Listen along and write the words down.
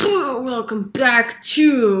welcome back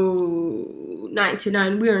to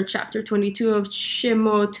 929. We're in chapter 22 of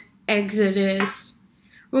Shemot, Exodus.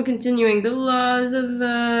 We're continuing the laws of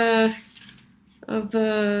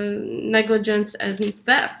negligence and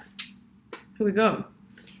theft. Here we go.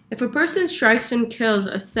 If a person strikes and kills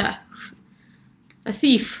a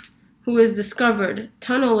thief who is discovered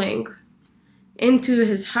tunneling into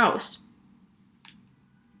his house,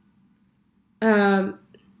 it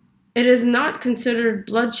is not considered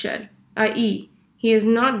bloodshed, i.e., he is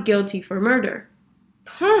not guilty for murder.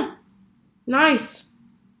 Nice.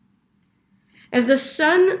 If the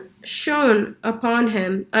sun shone upon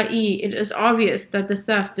him, i.e., it is obvious that the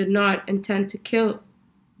theft did not intend to kill,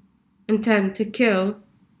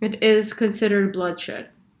 it is considered bloodshed.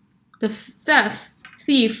 The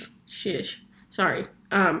thief,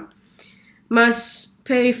 must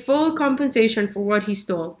pay full compensation for what he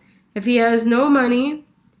stole. If he has no money,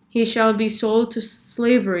 he shall be sold to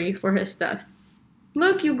slavery for his theft.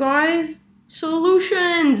 Look, you guys,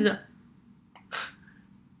 solutions.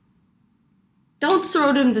 Don't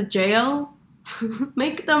throw them to jail.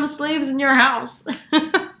 Make them slaves in your house.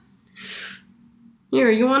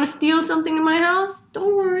 Here, you want to steal something in my house?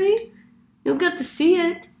 Don't worry. You'll get to see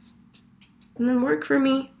it. And then work for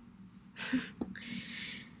me.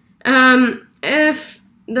 If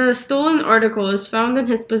the stolen article is found in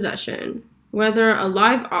his possession, whether a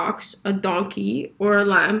live ox, a donkey, or a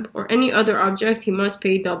lamb, or any other object, he must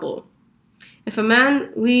pay double. If a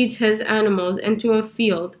man leads his animals into a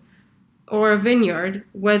field or a vineyard,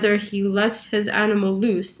 whether he lets his animal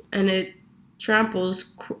loose and it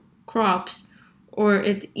tramples crops, or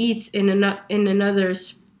it eats in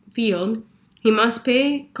another's field, he must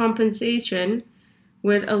pay compensation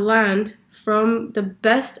with a land from the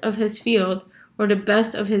best of his field or the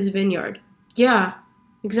best of his vineyard. Yeah,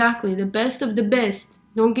 exactly, the best of the best.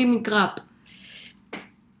 Don't give me crap.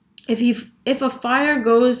 If a fire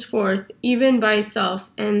goes forth even by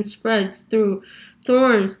itself and spreads through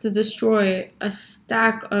thorns to destroy a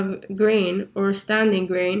stack of grain or standing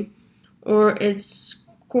grain, or it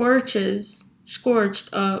scorched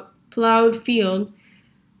a plowed field,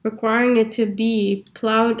 requiring it to be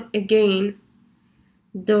plowed again,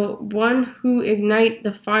 the one who ignite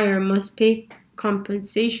the fire must pay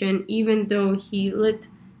compensation even though he lit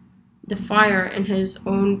the fire in his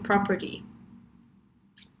own property.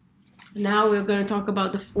 Now we're going to talk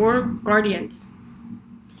about the 4 guardians.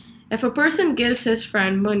 If a person gives his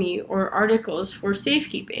friend money or articles for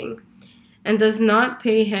safekeeping and does not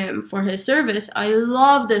pay him for his service, I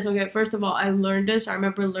love this. Okay, first of all, I learned this. I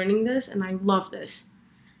remember learning this, and I love this.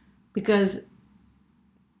 Because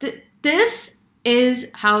this is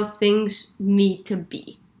how things need to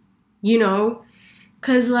be. You know?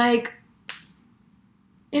 Because, like,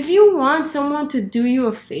 if you want someone to do you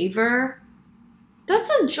a favor, that's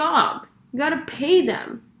a job. You gotta pay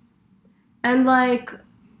them. And, like,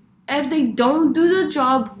 if they don't do the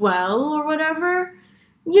job well or whatever,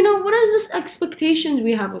 you know, what is this expectations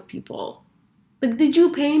we have of people? Like, did you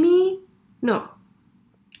pay me? No.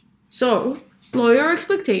 So, lower your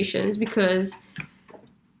expectations, because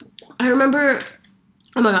I remember,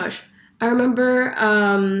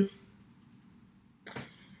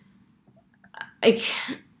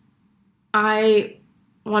 I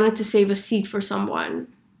wanted to save a seat for someone,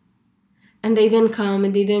 and they didn't come,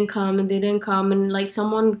 and like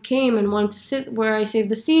someone came and wanted to sit where I saved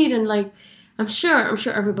the seat, and like I'm sure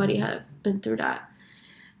everybody had been through that.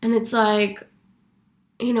 And it's like,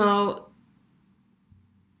 you know,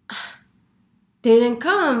 they didn't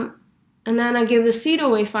come, and then I gave the seat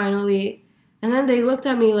away finally, and then they looked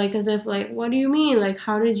at me like as if like, what do you mean? Like,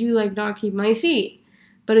 how did you like not keep my seat?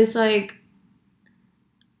 But it's like,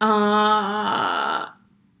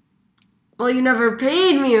 well, you never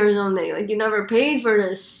paid me or something. Like, you never paid for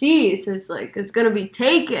the seat, so it's like, it's gonna be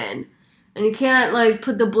taken. And you can't, like,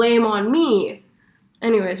 put the blame on me.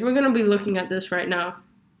 Anyways, we're gonna be looking at this right now.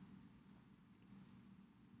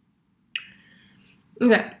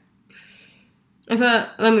 Okay.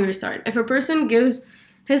 Let me restart. If a person gives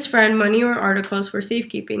his friend money or articles for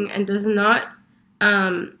safekeeping and does not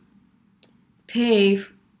pay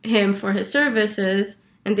him for his services,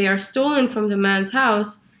 and they are stolen from the man's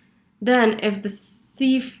house, then if the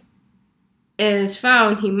thief is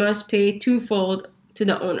found, he must pay twofold to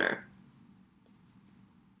the owner.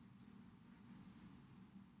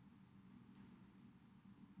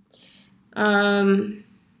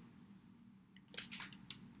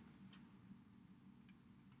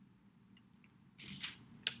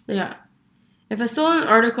 Yeah. If a stolen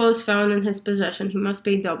article is found in his possession, he must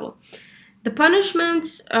pay double. The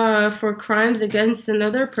punishments for crimes against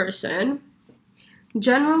another person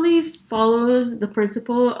generally follows the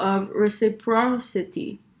principle of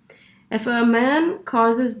reciprocity. If a man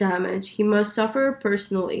causes damage, he must suffer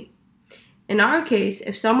personally. In our case,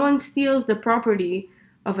 if someone steals the property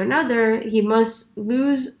of another, he must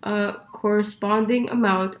lose a corresponding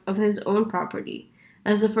amount of his own property.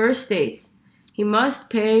 As the verse states, he must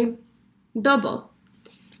pay double.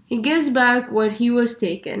 He gives back what he was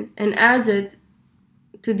taken and adds it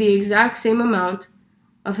to the exact same amount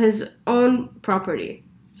of his own property,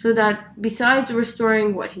 so that besides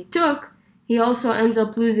restoring what he took, he also ends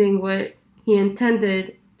up losing what he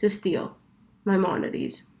intended to steal.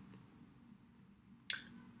 Maimonides.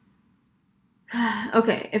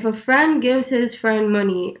 Okay, if a friend gives his friend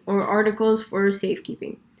money or articles for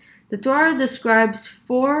safekeeping, the Torah describes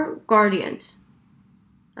 4 guardians.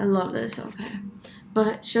 I love this, okay.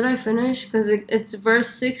 But should I finish? Because it's verse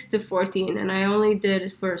 6 to 14, and I only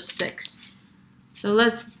did verse 6. So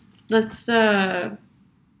let's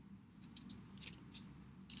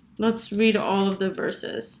read all of the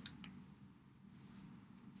verses.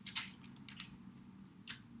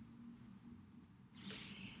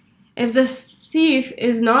 If the thief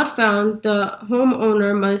is not found, the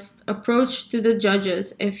homeowner must approach to the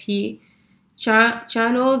judges if he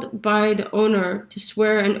channeled by the owner to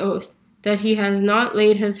swear an oath that he has not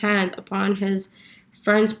laid his hand upon his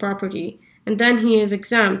friend's property, and then he is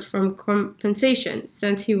exempt from compensation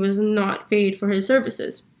since he was not paid for his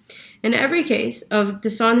services. In every case of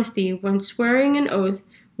dishonesty when swearing an oath,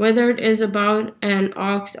 whether it is about an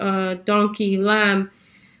ox, a donkey, lamb,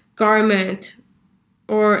 garment,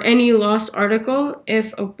 or any lost article,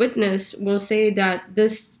 if a witness will say that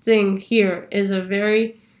this thing here is the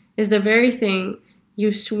very thing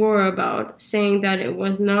you swore about, saying that it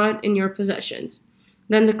was not in your possessions,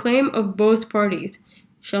 then the claim of both parties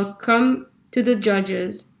shall come to the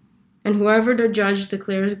judges, and whoever the judge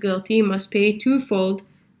declares guilty must pay twofold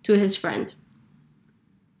to his friend.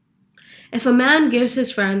 If a man gives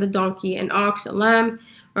his friend a donkey, an ox, a lamb,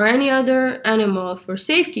 or any other animal for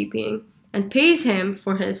safekeeping, and pays him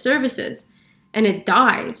for his services, and it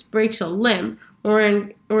dies, breaks a limb,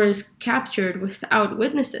 or is captured without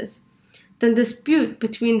witnesses, then dispute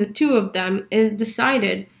between the two of them is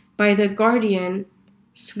decided by the guardian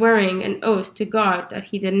swearing an oath to God that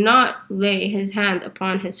he did not lay his hand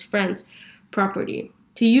upon his friend's property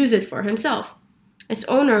to use it for himself. Its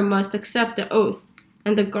owner must accept the oath,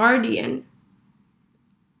 and the guardian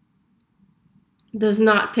does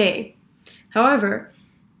not pay. However,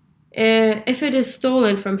 if it is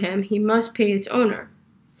stolen from him, he must pay its owner.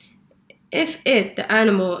 If the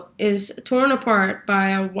animal, is torn apart by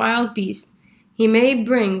a wild beast, he may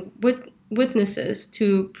bring witnesses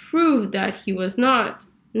to prove that he was not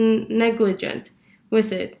negligent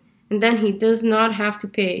with it, and then he does not have to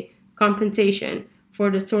pay compensation for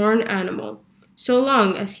the torn animal, so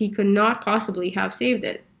long as he could not possibly have saved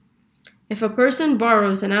it. If a person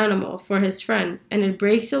borrows an animal for his friend and it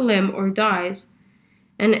breaks a limb or dies,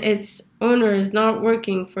 and its owner is not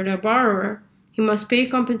working for the borrower, he must pay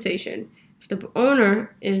compensation. If the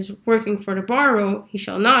owner is working for the borrower, he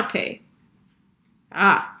shall not pay.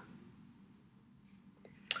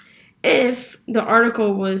 If the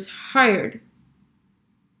article was hired,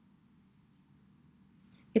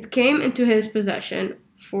 it came into his possession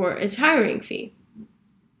for its hiring fee.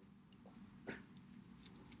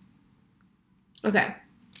 Okay,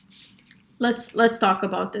 let's talk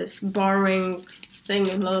about this borrowing thing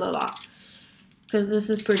and blah blah blah, because this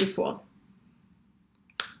is pretty cool.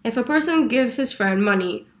 If a person gives his friend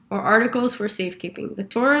money or articles for safekeeping, the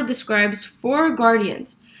Torah describes 4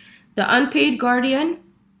 guardians: the unpaid guardian,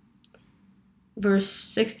 verse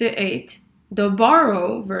 6 to 8, the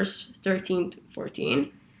borrower, verse 13 to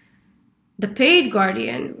 14, the paid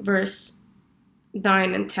guardian, verse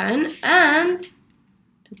 9 and 10, and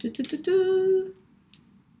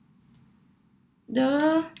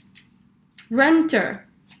the renter,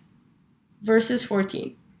 verses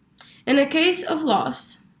 14. In a case of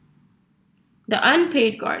loss, the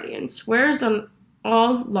unpaid guardian swears on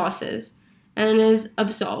all losses and is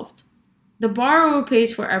absolved. The borrower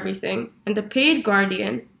pays for everything, and the paid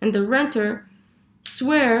guardian and the renter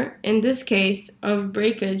swear in this case of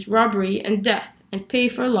breakage, robbery, and death, and pay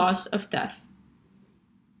for loss of theft.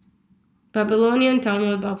 Babylonian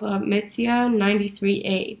Talmud Bava Metzia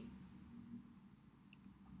 93a.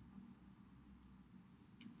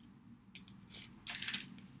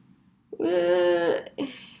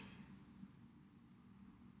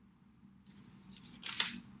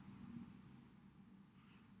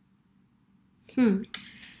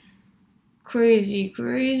 Crazy.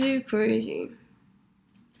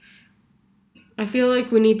 I feel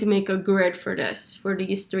like we need to make a grid for this, for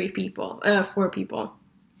these four people.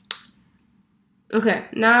 Okay,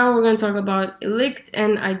 now we're going to talk about illicit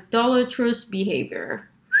and idolatrous behavior.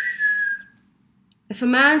 If a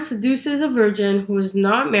man seduces a virgin who is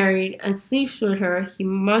not married and sleeps with her, he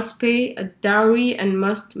must pay a dowry and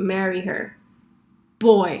must marry her.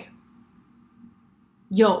 Boy.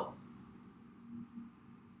 Yo.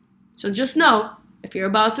 So just know, if you're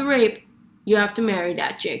about to rape, you have to marry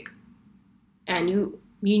that chick. And you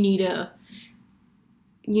need to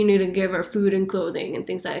give her food and clothing and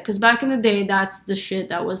things like that. Because back in the day, that's the shit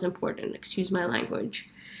that was important. Excuse my language.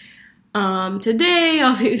 Today,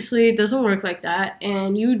 obviously, it doesn't work like that.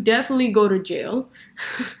 And you definitely go to jail.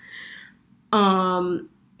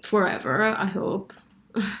 Forever, I hope.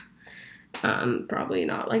 Probably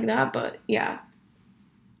not like that, but yeah.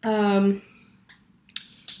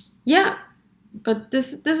 Yeah. But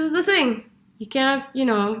this is the thing. You can't,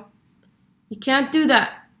 you can't do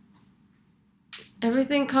that.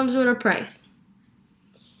 Everything comes with a price.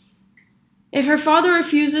 If her father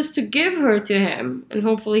refuses to give her to him, and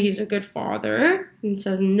hopefully he's a good father, and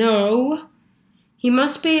says no, he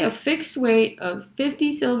must pay a fixed weight of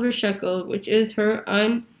 50 silver shekel, which is the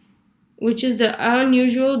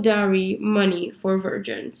unusual dowry money for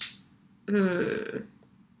virgins.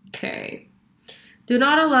 Okay. Do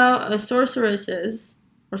not allow a sorcerer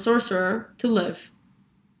to live.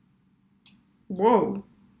 Whoa.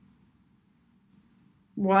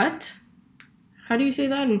 What? How do you say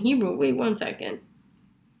that in Hebrew? Wait 1 second.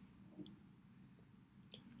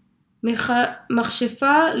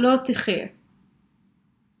 Machshefa lo ticheh.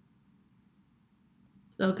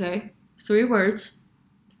 Okay, 3 words.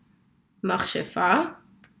 Machshefa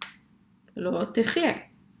lo ticheh.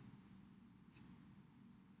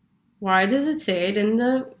 Why does it say it in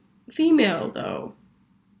the female, though?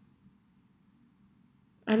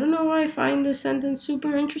 I don't know why I find this sentence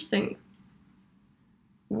super interesting.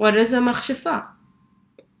 What is a machshefa?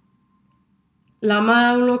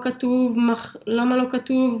 למה לא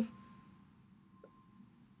כתוב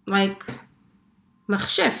like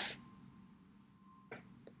מחשף?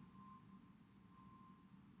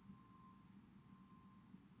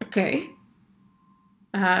 Okay.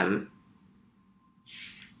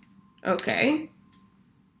 Okay.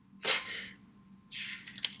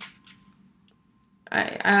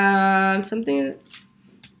 Something.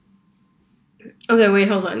 Okay, wait,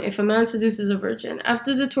 hold on. If a man seduces a virgin,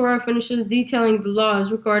 after the Torah finishes detailing the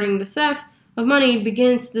laws regarding the theft of money, it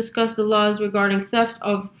begins to discuss the laws regarding theft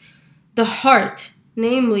of the heart,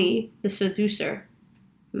 namely the seducer.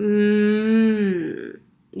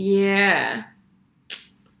 Yeah.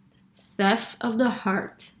 Theft of the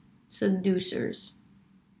heart. Seducers.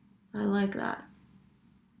 I like that.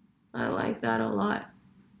 I like that a lot.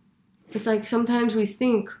 It's like sometimes we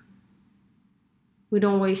think we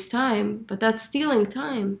don't waste time, but that's stealing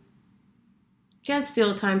time. You can't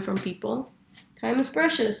steal time from people. Time is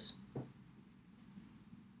precious.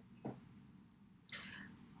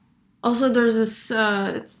 Also, there's this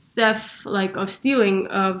theft, like, of stealing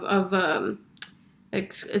of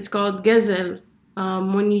it's called gezel.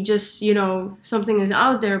 When you just, something is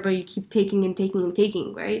out there, but you keep taking and taking and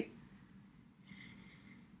taking, right?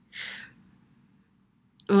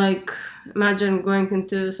 Like, imagine going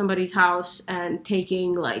into somebody's house and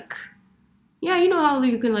taking, like, you know how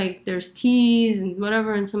you can, like, there's teas and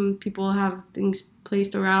whatever, and some people have things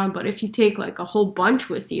placed around, but if you take, like, a whole bunch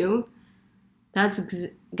with you, that's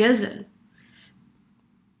gezel.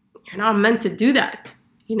 You're not meant to do that.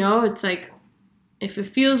 It's like, if it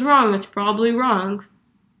feels wrong, it's probably wrong.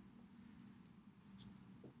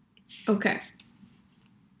 Okay.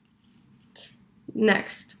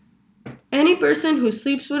 Next. Any person who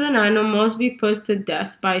sleeps with an animal must be put to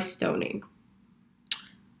death by stoning.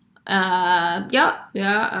 Yeah.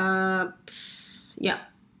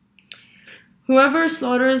 Whoever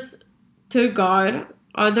slaughters to God,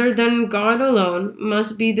 other than God alone,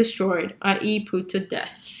 must be destroyed, i.e. put to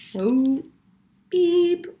death. Oh,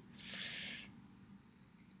 beep.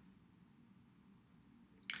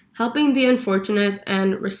 Helping the unfortunate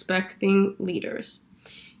and respecting leaders.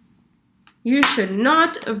 You should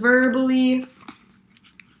not verbally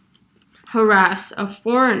harass a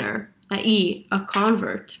foreigner, i.e. a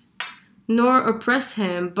convert, nor oppress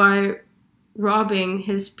him by robbing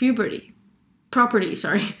his property,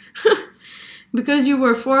 because you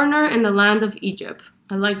were a foreigner in the land of Egypt.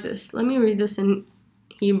 I like this. Let me read this in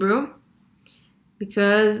Hebrew,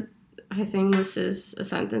 because I think this is a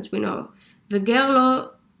sentence we know. V'ger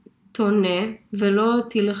lo tone velo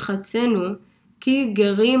tilchatzenu ki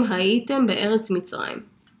gerim haytem be'eretz Mitzrayim.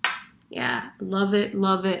 Yeah, love it.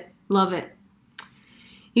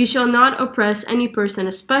 You shall not oppress any person,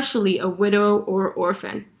 especially a widow or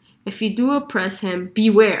orphan. If you do oppress him,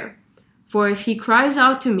 beware. For if he cries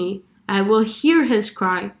out to me, I will hear his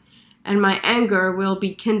cry, and my anger will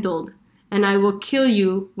be kindled, and I will kill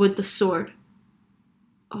you with the sword.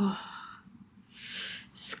 Oh,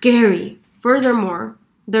 scary. Furthermore,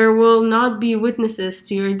 there will not be witnesses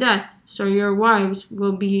to your death, so your wives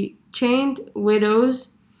will be chained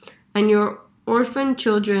widows, and your orphan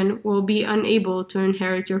children will be unable to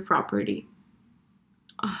inherit your property.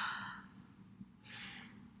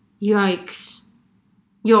 Yikes.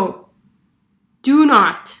 Yo, do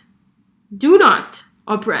not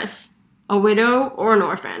oppress a widow or an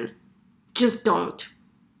orphan. Just don't.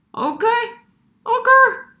 Okay?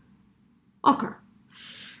 Okay.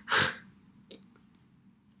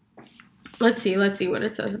 Let's see what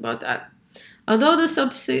it says about that. Although the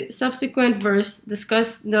subsequent verse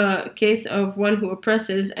discusses the case of one who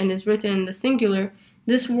oppresses and is written in the singular,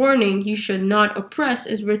 this warning, you should not oppress,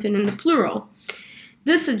 is written in the plural.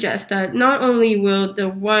 This suggests that not only will the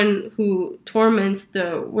one who torments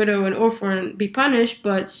the widow and orphan be punished,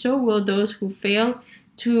 but so will those who fail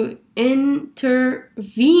to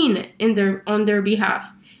intervene on their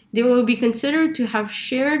behalf. They will be considered to have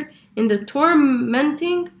shared in the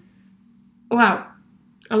tormenting. Wow,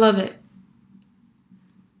 I love it.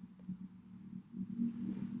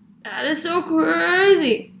 That is so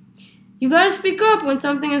crazy. You gotta speak up when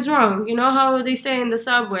something is wrong. You know how they say in the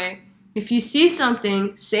subway, if you see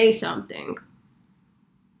something, say something.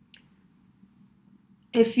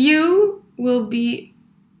 If you will be...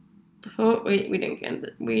 Oh, wait, we didn't get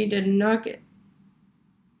it. We did not get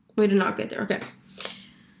there. Okay.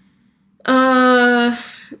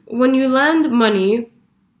 When you lend money,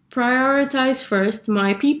 prioritize first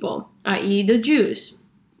my people, i.e. the Jews,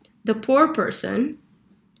 the poor person,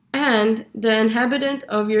 and the inhabitant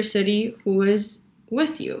of your city who is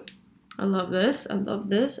with you. I love this.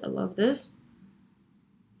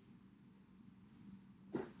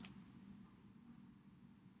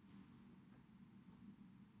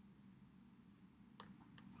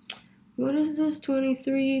 What is this?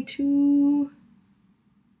 23 to...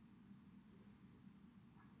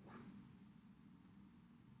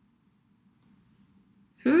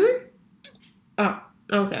 Oh,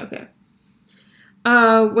 okay.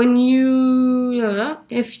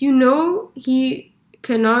 If you know he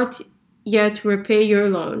cannot yet repay your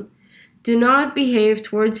loan, do not behave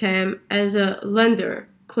towards him as a lender,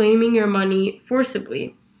 claiming your money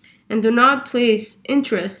forcibly, and do not place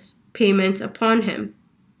interest payments upon him.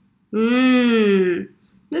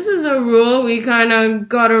 This is a rule we kind of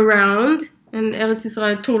got around, and Eretz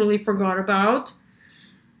Israel totally forgot about.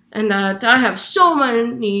 And that I have so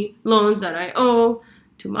many loans that I owe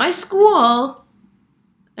to my school.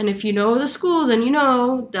 And if you know the school, then you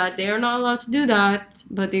know that they are not allowed to do that.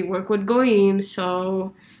 But they work with goyim,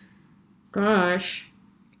 so gosh.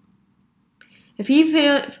 If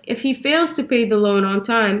he fails to pay the loan on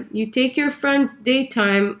time, you take your friend's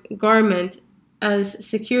daytime garment as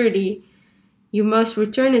security. You must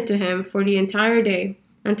return it to him for the entire day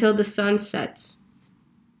until the sun sets.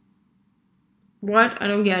 What? I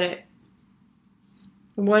don't get it.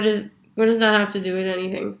 What does that have to do with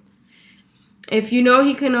anything? If you know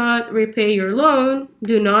he cannot repay your loan,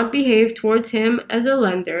 do not behave towards him as a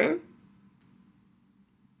lender,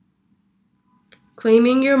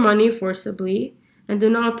 claiming your money forcibly, and do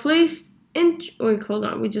not place we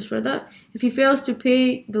just read that. If he fails to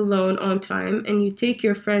pay the loan on time and you take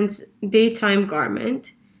your friend's daytime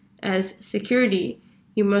garment as security,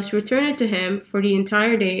 you must return it to him for the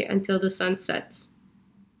entire day until the sun sets.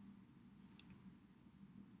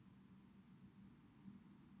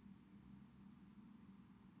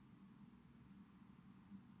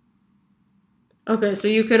 Okay, so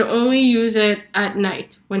you could only use it at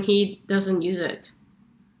night when he doesn't use it.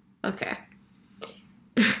 Okay.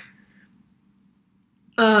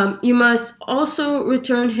 You must also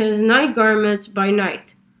return his night garments by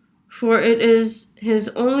night, for it is his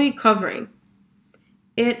only covering.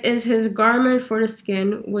 It is his garment for the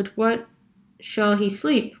skin. With what shall he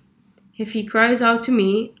sleep? If he cries out to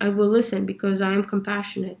me, I will listen because I am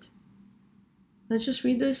compassionate. Let's just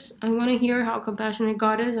read this. I want to hear how compassionate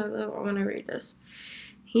God is. I want to read this.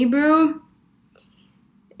 Hebrew.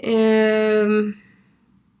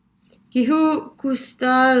 כי הוא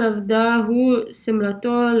כוסתה לבדה הוא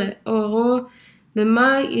שמלתו לאורו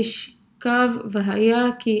במה ישכב והיה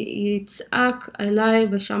כי יצעק אליי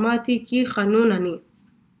ושמעתי כי חנון אני.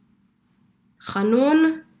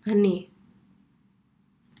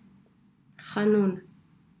 חנון.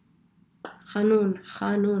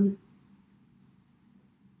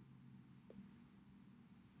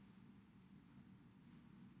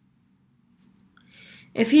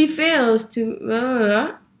 If he fails to,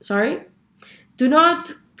 do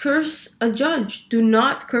not curse a judge. Do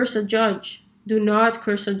not curse a judge. Do not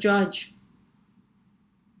curse a judge.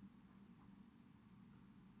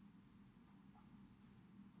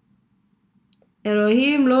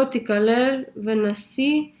 אלוהים לא תקלל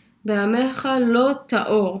ונשיא בעמך לא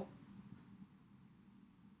תאור.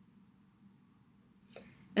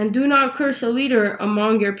 And do not curse a leader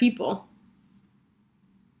among your people.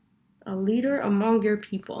 A leader among your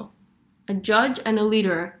people. A judge and a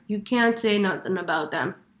leader. You can't say nothing about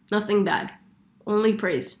them. Nothing bad. Only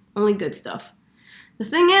praise. Only good stuff. The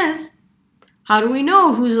thing is, how do we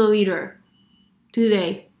know who's a leader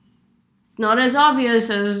today? It's not as obvious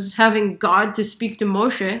as having God to speak to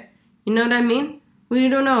Moshe. You know what I mean? We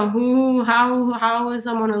don't know how is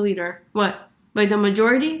someone a leader? What? By the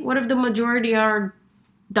majority? What if the majority are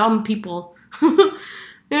dumb people? You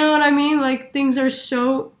know what I mean? Like, things are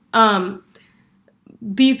so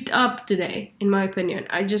beeped up today, in my opinion.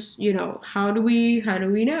 I just, how do we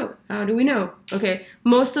know? How do we know? Okay,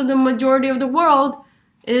 most of the majority of the world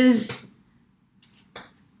is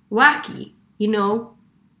wacky,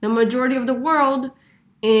 The majority of the world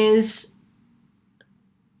is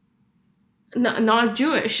not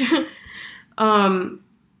Jewish. Less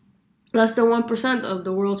than 1% of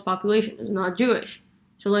the world's population is not Jewish.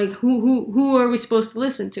 So, like, who are we supposed to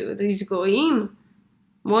listen to? These goyim?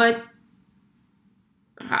 What?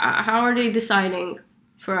 How are they deciding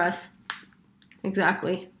for us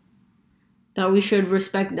exactly that we should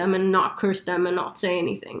respect them and not curse them and not say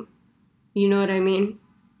anything? You know what I mean?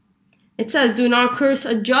 It says, do not curse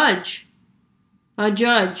a judge. A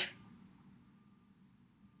judge.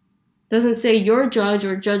 Doesn't say your judge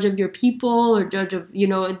or judge of your people or judge of,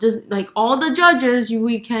 it doesn't, like, all the judges,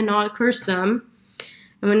 we cannot curse them.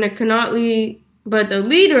 And when it cannot lead, but the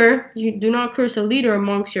leader, you do not curse a leader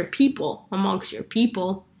amongst your people. Amongst your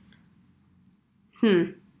people.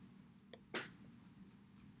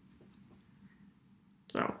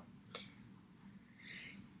 So,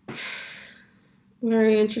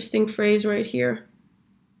 very interesting phrase right here.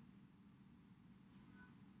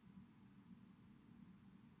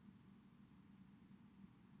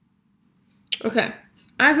 Okay,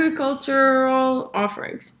 agricultural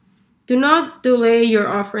offerings. Do not delay your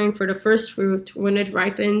offering for the first fruit when it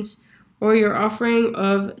ripens, or your offering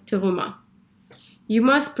of teruma. You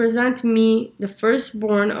must present me the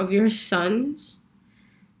firstborn of your sons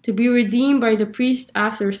to be redeemed by the priest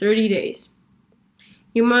after 30 days.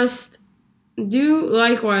 You must do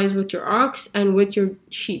likewise with your ox and with your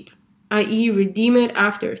sheep, i.e., redeem it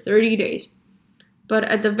after 30 days. But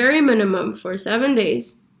at the very minimum, for 7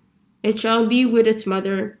 days, it shall be with its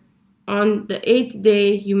mother. On the 8th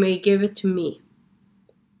day, you may give it to me.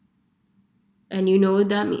 And you know what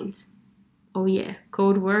that means. Oh yeah,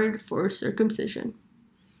 code word for circumcision.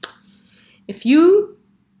 If you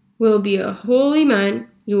will be a holy man,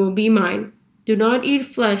 you will be mine. Do not eat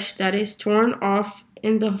flesh that is torn off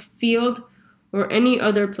in the field or any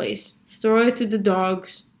other place. Throw it to the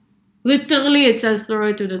dogs. Literally, it says throw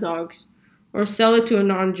it to the dogs. Or sell it to a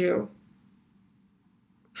non-Jew.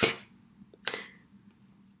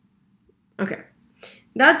 Okay.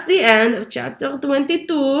 That's the end of chapter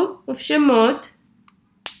 22 of Shemot.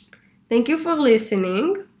 Thank you for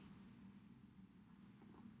listening.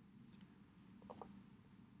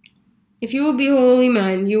 If you will be holy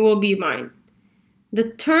man, you will be mine. The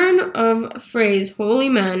turn of phrase holy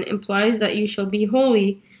man implies that you shall be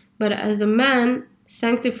holy, but as a man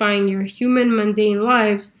sanctifying your human mundane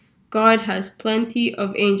lives, God has plenty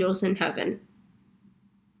of angels in heaven.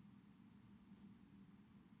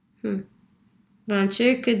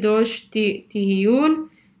 ואנשי קדוש תהיון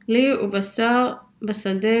לי ובשר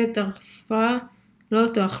בשדה טרפה לא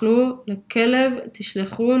תאכלו, לכלב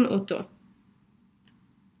תשלחון אותו.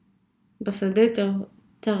 בשדה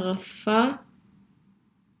טרפה.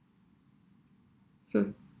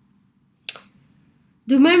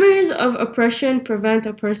 Do memories of oppression prevent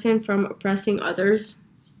a person from oppressing others?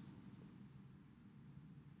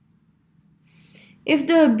 If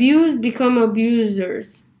the abused become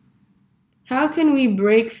abusers, how can we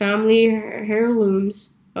break family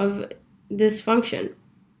heirlooms of dysfunction?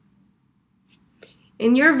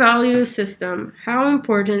 In your value system, how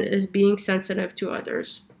important is being sensitive to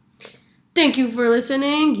others? Thank you for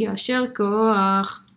listening. Yasher koach.